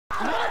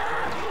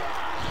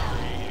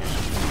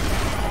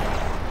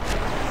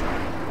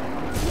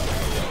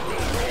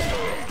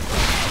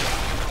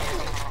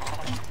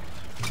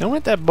And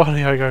with that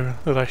body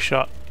that I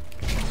shot.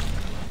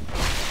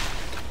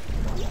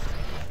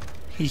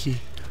 Hehe.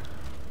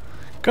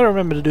 Gotta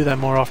remember to do that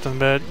more often,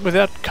 but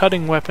without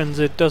cutting weapons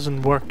it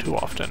doesn't work too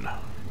often.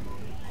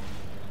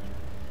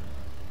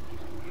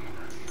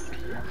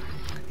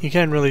 You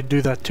can't really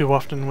do that too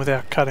often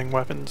without cutting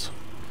weapons.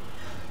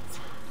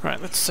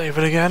 Right, let's save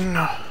it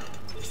again.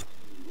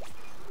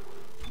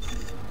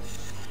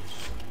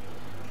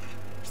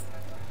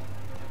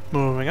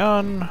 Moving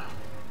on.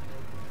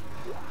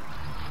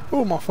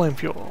 Oh, more flame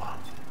fuel.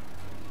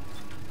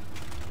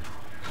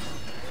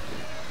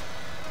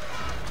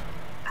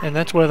 And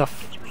that's where the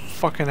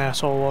fucking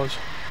asshole was.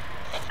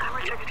 I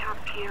wish I could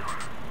talk to you.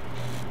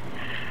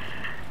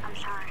 I'm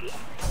sorry.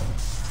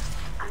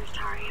 I'm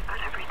sorry about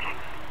everything.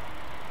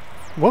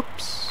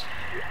 Whoops.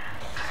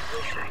 I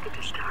wish I could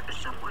just talk to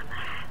someone.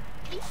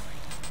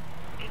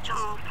 It's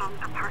all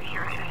falling apart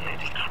here. I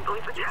just can't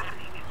believe what's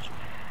happening. It's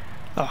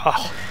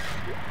Ah.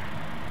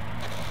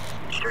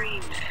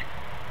 strange.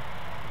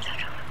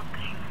 Such a little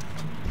thing.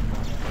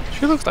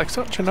 She looks like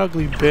such an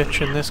ugly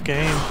bitch in this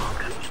game. All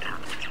comes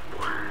down to just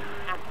one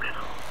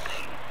little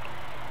thing.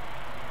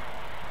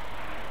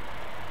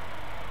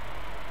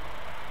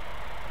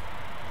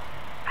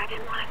 I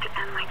didn't want it to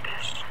end like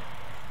this.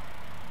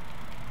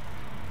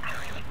 I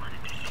really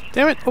wanted to see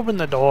Damn it, open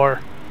the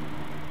door.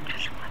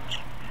 just once.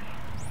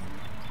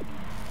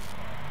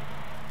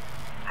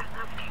 I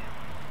loved you.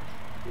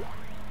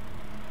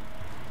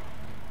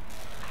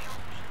 I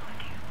always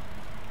loved you.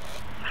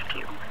 Loved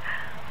you.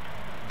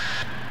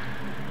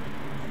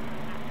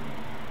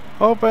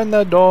 Open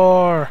the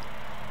door.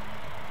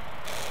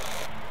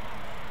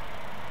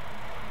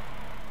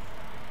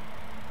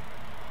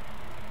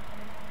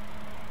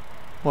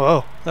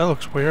 Whoa, that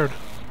looks weird.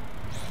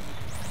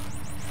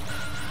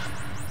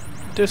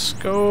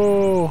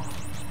 Disco.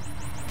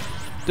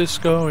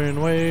 Disco in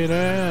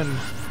waiting.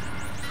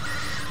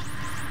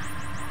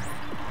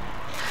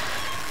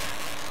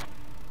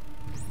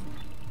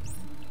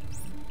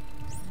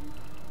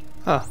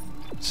 Huh.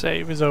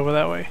 Save is over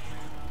that way.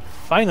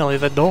 Finally,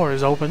 the door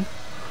is open.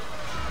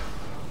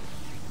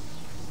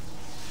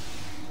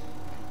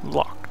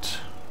 Locked.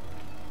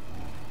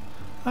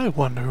 I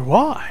wonder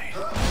why.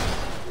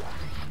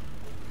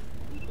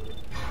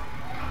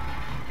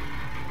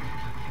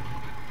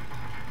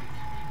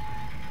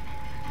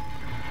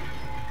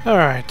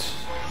 Alright.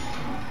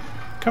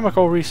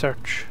 Chemical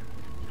research.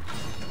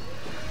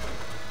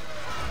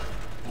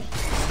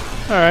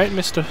 Alright,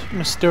 Mr.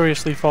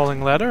 Mysteriously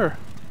Falling Ladder.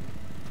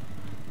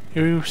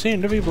 You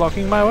seem to be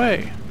blocking my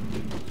way.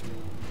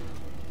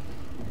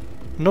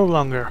 No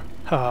longer.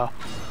 Haha.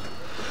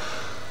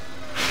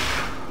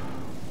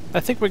 I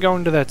think we're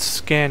going to that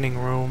scanning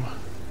room.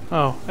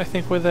 Oh, I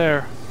think we're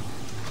there.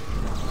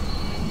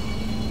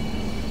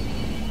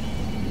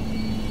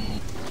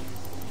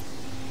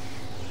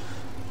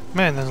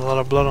 Man, there's a lot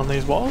of blood on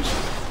these walls.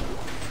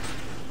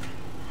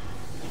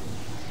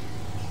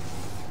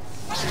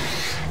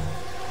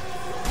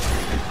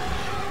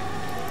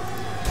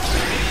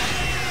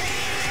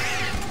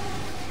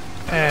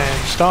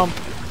 And stomp.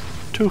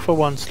 2 for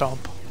 1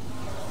 stomp.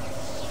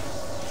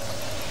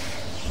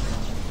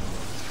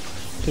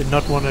 Did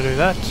not want to do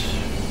that.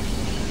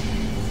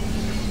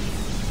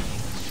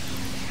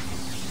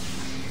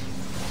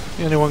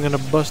 Anyone gonna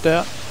bust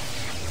out?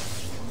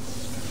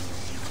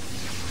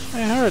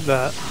 I heard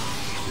that.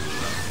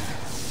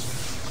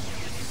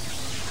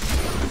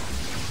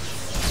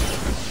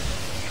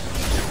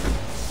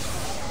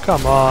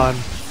 Come on.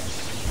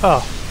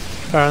 Oh,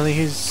 apparently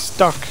he's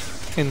stuck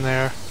in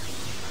there.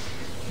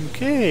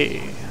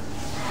 Okay.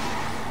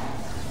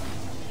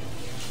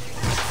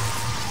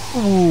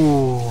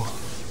 Ooh.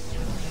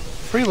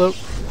 Free loot.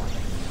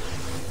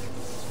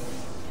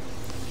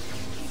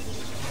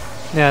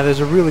 Now, there's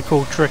a really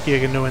cool trick you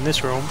can do in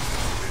this room.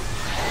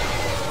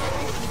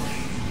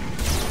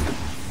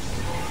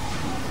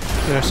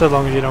 You know, so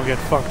long as you don't get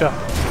fucked up.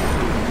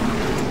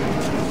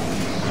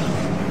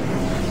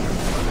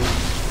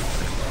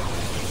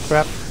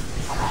 Crap.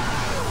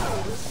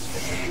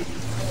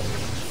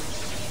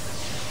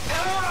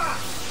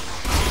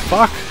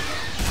 Fuck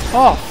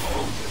off!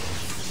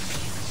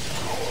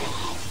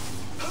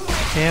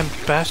 Damn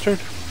bastard.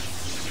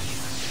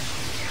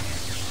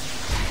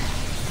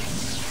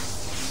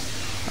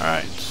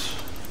 Alright.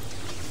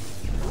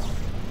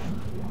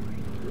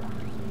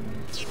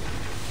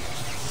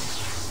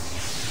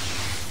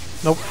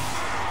 Nope.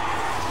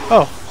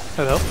 Oh,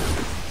 hello.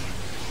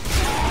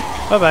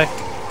 Bye-bye.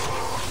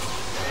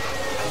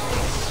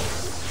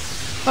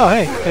 Oh,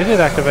 hey, they did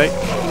activate.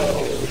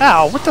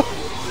 Ow, what the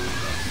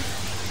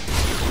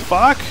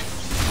fuck?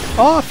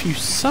 Off, you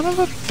son of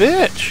a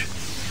bitch!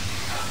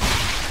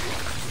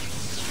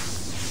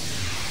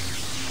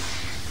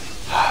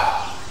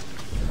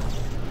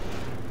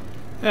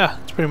 Yeah,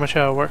 that's pretty much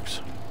how it works.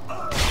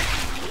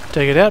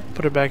 Take it out,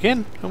 put it back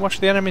in, and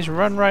watch the enemies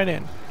run right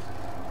in.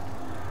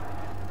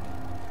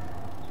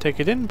 Take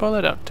it in, pull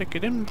it out. Take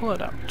it in, pull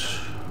it out.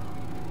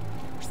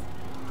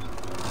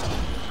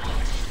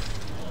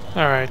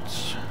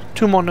 Alright.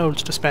 2 more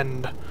nodes to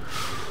spend.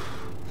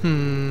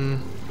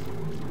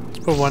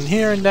 Put one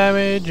here in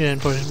damage,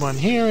 and put one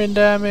here in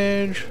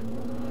damage.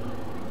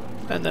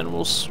 And then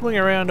we'll swing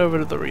around over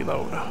to the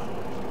reload.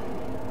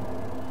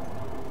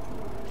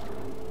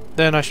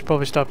 Then I should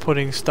probably start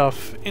putting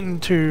stuff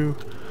into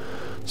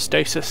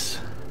stasis.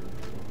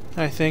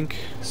 I think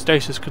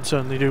stasis could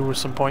certainly do with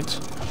some points.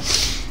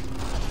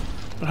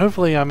 But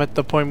hopefully I'm at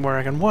the point where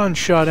I can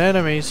one-shot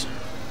enemies.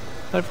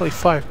 Hopefully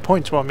 5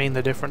 points will mean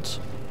the difference.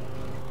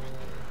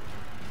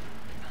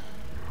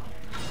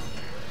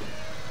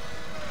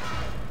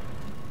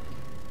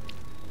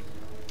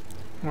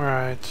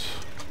 Right.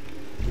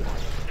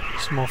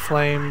 Some more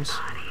flames.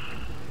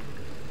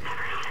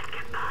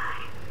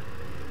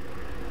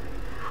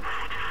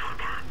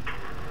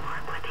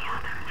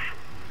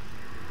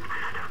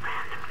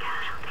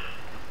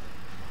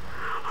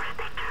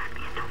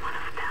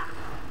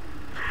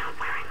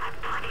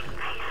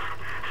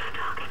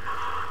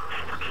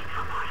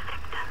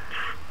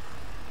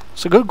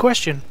 It's a good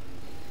question.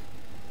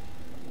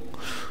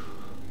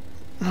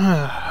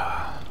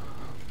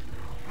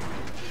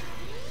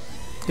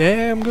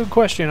 Damn good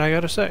question, I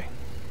gotta say.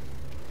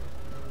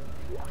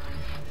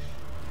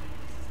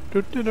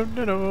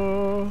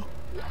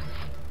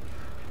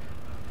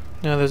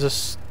 Now there's a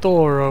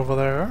store over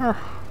there.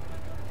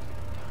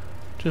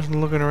 Just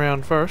looking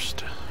around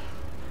first.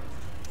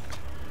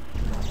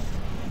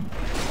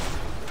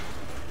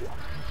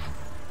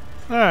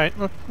 Alright,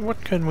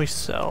 what can we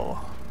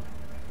sell?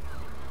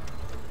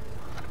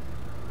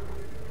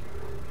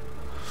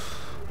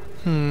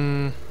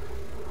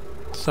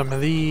 Some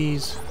of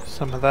these,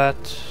 some of that.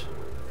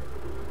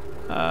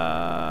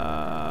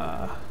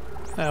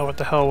 What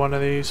the hell, one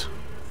of these.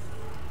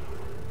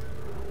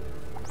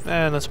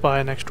 And let's buy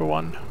an extra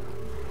one.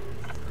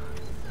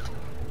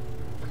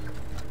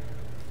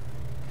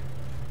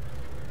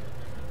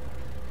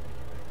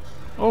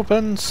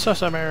 Open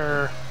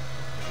sesame.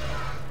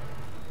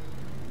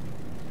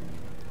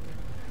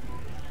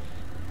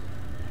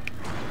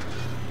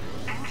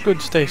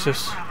 Good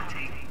stasis.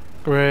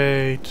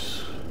 Great.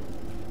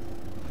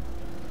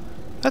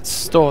 That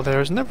store there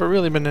has never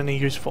really been any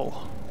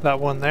useful. That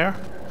one there.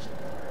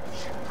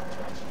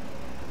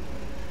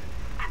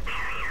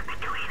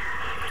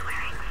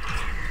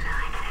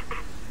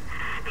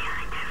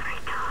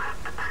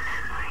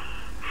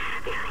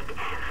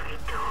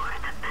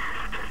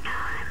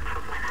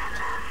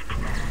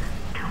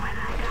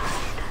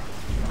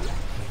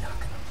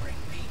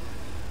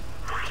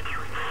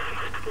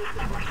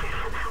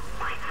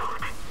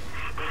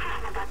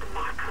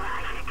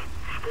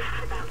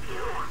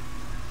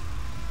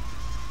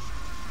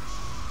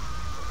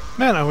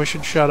 Man, I wish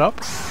he'd shut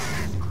up.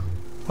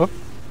 Whoop.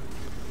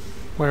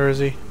 Where is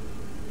he?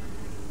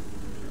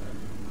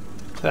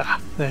 Ah,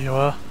 there you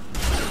are.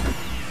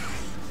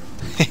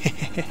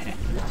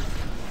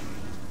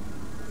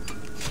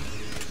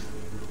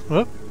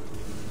 Whoop.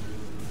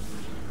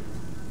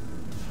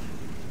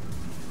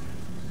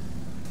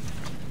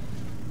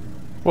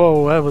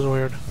 Whoa, that was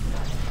weird.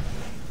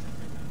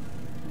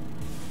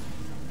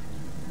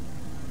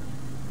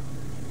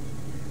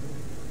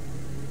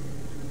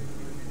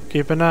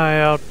 Keep an eye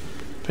out,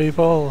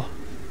 people.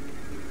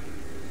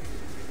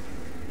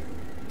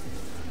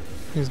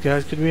 These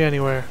guys could be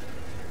anywhere.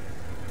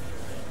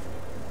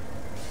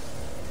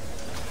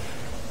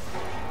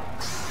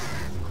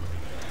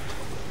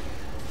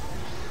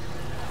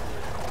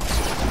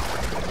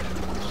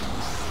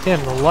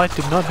 Damn, the light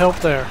did not help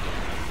there.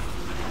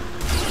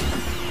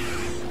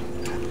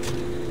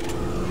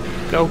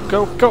 Go,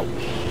 go, go!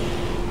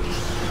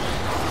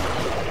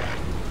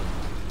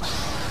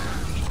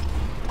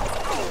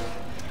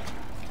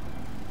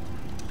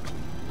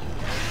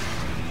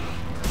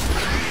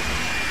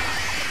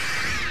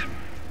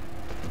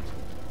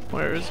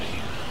 Where is he?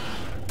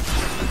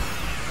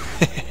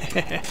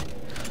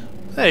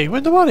 Hey,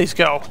 where'd the bodies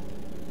go?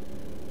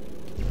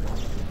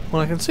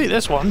 Well, I can see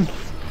this one.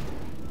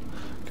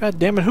 God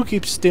damn it, who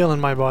keeps stealing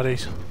my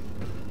bodies?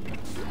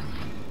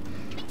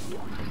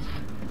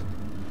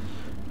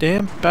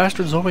 Damn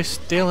bastards always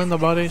stealing the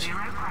bodies.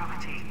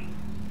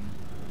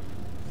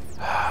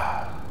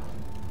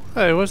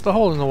 Hey, where's the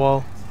hole in the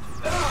wall?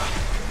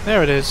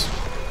 There it is.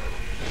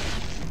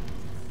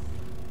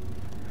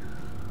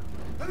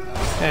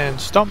 And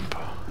stomp.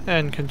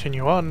 And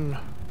continue on.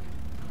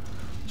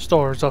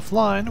 Store's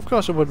offline. Of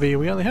course it would be.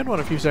 We only had one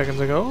a few seconds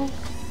ago.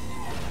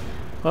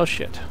 Well,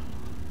 shit.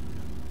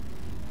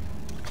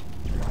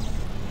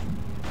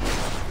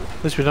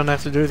 At least we don't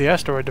have to do the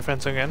asteroid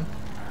defense again.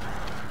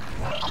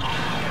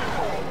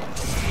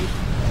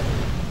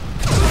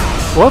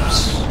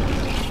 Whoops!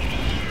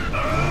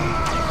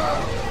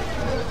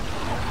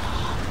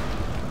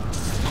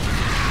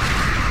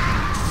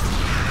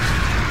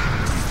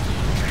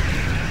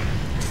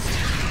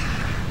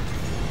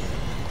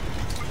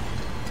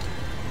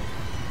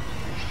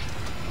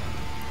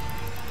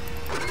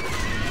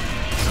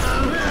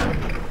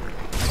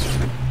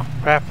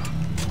 Crap.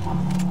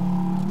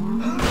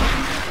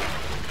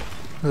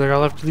 Looks like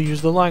I'll have to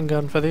use the line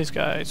gun for these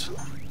guys.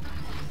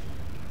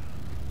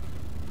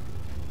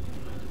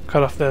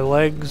 Cut off their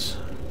legs,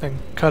 then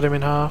cut him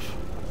in half.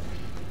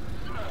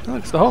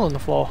 Look, it's the hole in the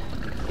floor.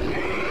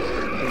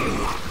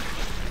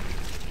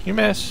 You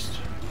missed.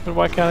 But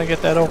why can't I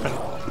get that open?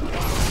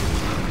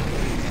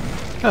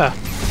 Ah.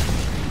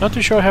 Not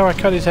too sure how I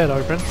cut his head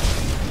open.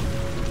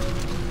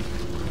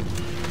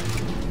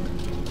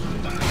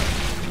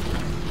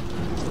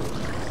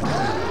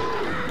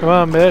 Come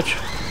on, bitch.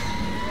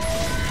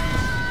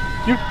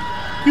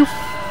 You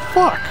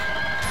fuck.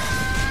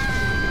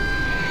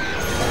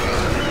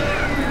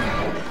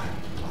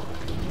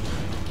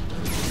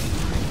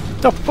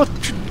 The what?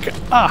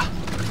 Ah.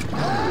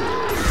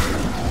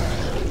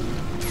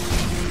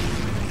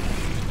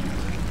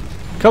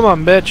 Come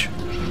on, bitch.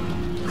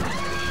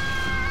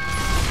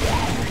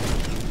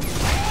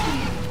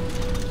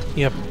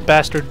 You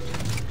bastard.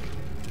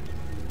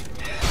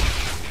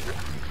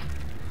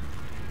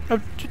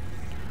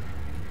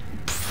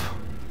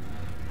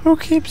 Who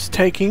keeps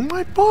taking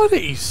my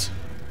bodies?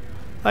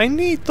 I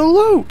need the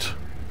loot.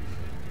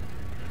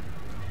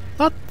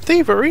 Not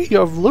thievery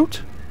of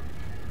loot.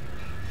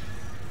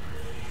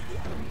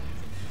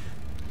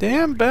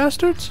 Damn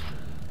bastards.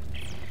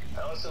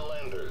 Allison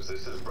Landers,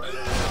 this is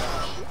Brendan.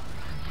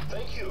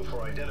 Thank you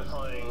for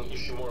identifying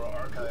Ishimura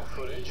archive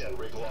footage and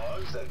rig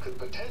logs that could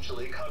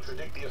potentially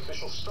contradict the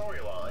official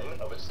storyline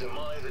of its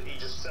demise at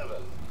Aegis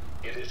 7.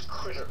 It is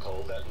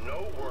critical that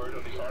no word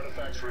of the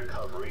artifact's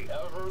recovery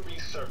ever be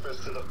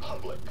surfaced to the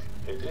public.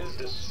 It is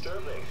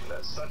disturbing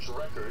that such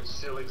records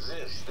still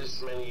exist this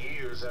many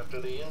years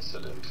after the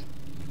incident.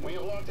 We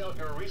have locked out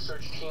your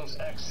research team's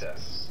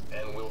access,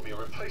 and will be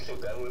replacing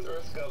them with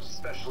EarthGov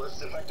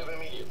specialists effective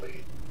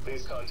immediately.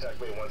 Please contact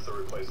me once the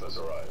replacements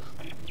arrive.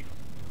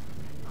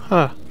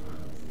 Huh.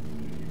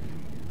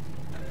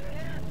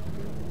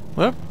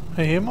 Well,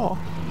 I hear more.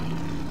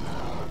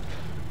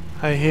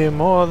 I hear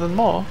more than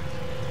more.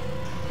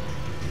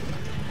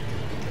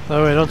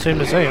 Though I don't seem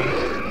to see him.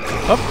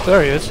 Oh,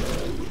 there he is.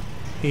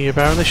 He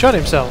apparently shot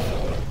himself.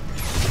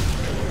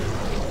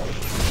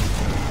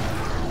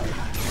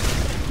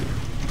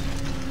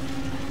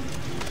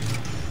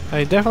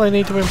 I definitely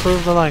need to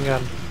improve the line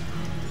gun.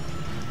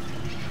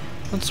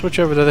 Let's switch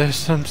over to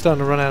this. I'm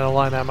starting to run out of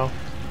line ammo.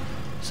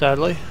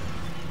 Sadly.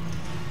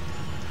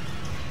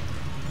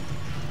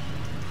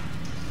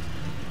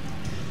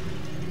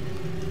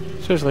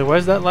 Seriously,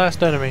 where's that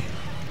last enemy?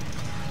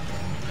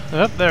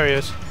 Oh, there he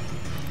is.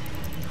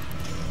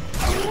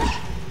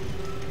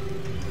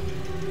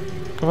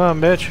 Come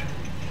on, bitch.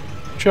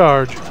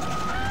 Charge.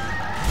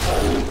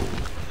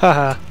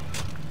 Haha.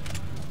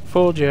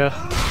 Fooled ya.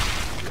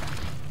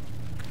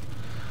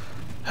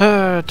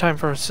 Time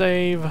for a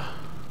save.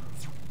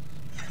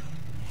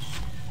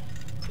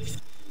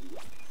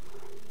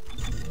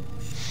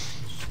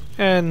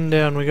 And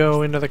down we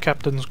go into the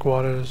captain's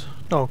quarters.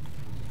 Oh,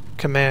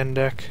 command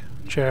deck.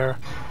 Chair.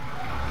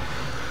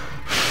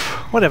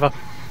 Whatever.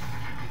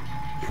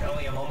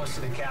 Ellie, I'm almost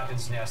to the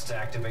captain's nest to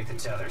activate the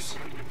tethers.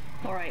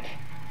 Alright.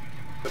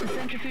 The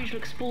centrifuge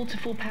looks spooled to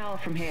full power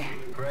from here.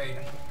 Great.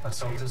 Let's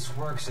hope this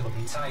works. It'll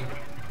be tight.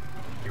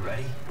 You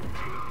ready?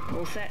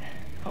 All set.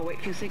 I'll wait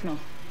for your signal.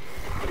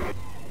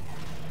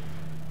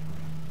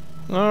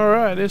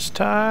 Alright, it's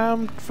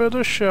time for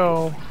the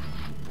show.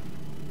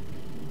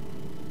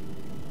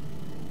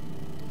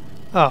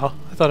 Oh,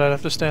 I thought I'd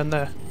have to stand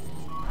there.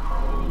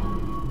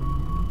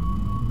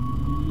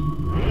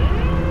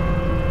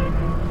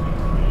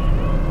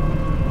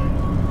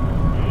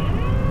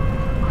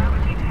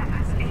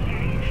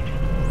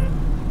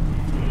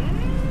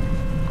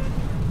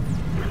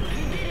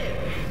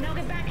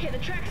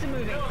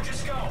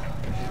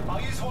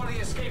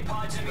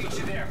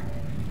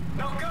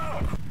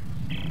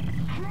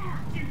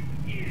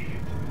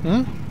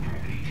 Hmm?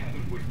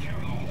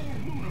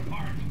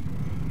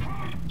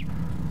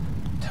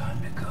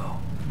 Time to go.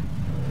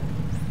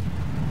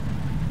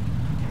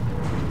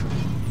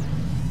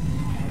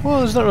 Well,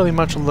 there's not really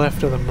much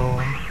left of the moon.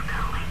 I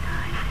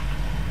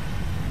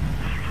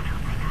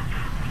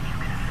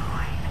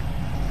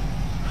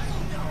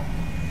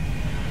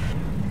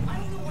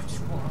don't know what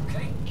you want,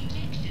 okay?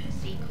 Ejection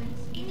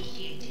sequence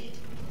initiated.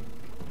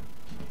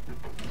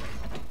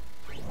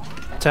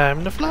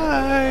 Time to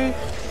fly!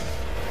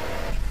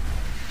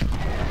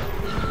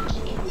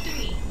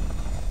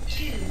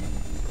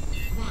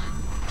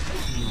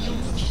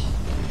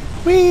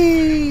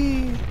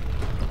 Whee!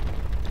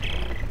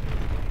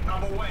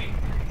 I'm away.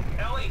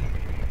 Ellie,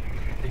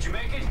 did you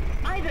make it?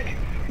 Isaac,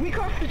 we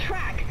crossed the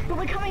track, but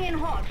we're coming in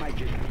hot. I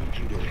just need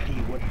you to see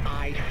what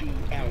I see,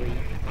 Ellie.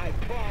 I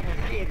promise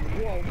it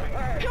won't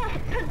hurt. Just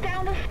put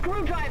down the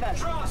screwdriver.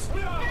 Stross,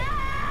 no!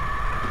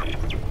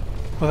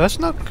 Well, that's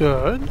not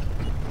good.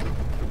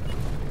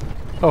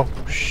 Oh,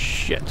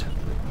 shit.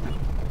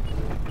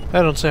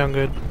 That don't sound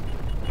good.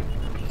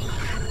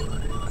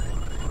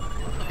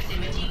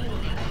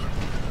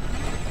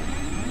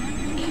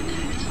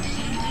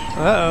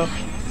 Uh-oh.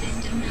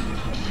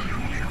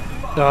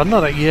 No,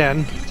 not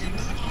again.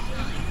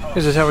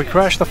 This is how we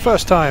crashed the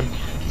first time.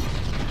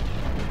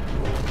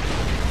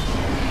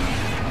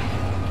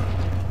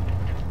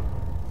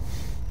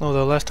 Oh,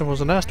 the last time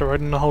was an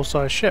asteroid and a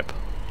whole-size ship.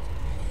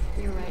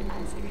 You're right,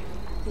 Isaac.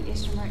 The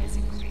Ishimura is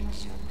in great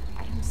shape.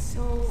 I am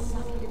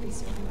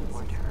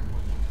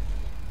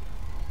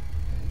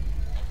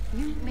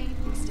You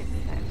made me stick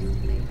with that. You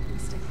made me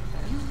stick with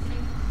that. You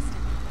made me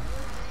stick with that.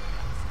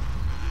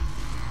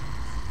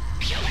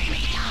 You made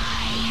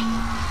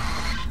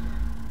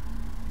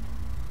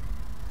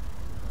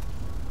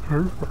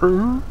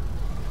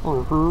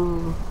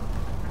me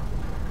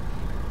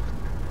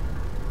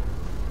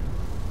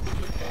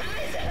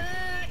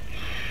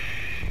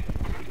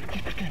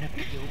It's gonna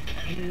be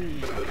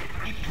okay.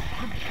 I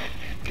promise.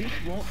 This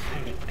won't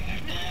hurt it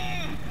bad.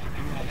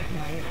 You're not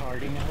trying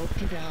hard enough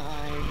to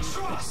die.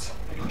 Stross!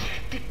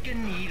 Stick a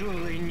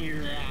needle in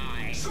your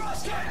eye.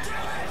 Stross,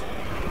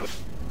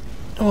 goddammit!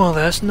 Well,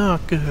 that's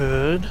not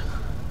good.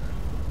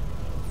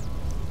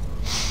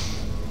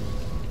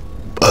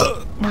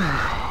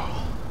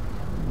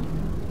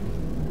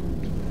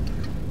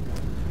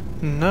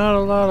 Not a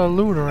lot of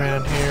loot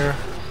around here.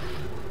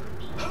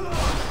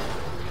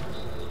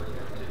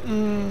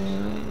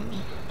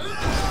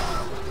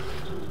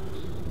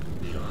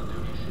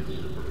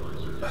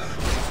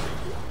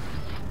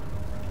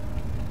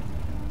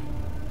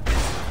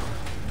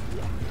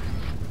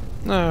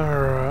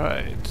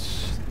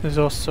 Alright. There's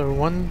also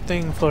one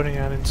thing floating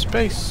out in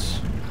space.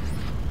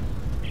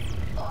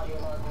 Audio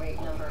log rate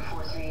number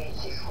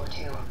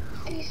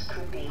 438642. These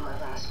could be my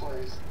last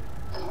words.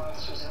 The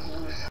monsters are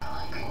loose.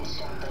 I couldn't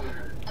stop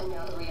them. And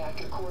now the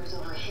reactor core is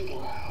overheating,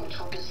 which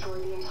will destroy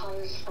the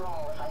entire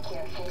sprawl if I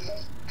can't fix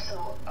it.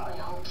 So I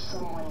hope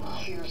someone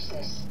hears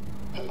this.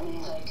 It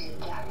means I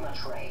did that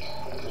much right,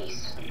 at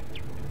least.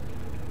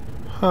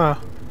 Huh.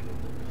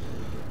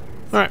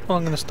 Alright, well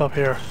I'm gonna stop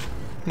here.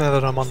 Now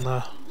that I'm on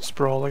the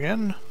sprawl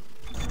again.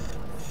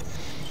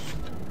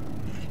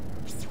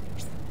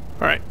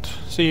 Alright,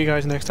 see you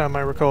guys next time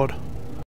I record.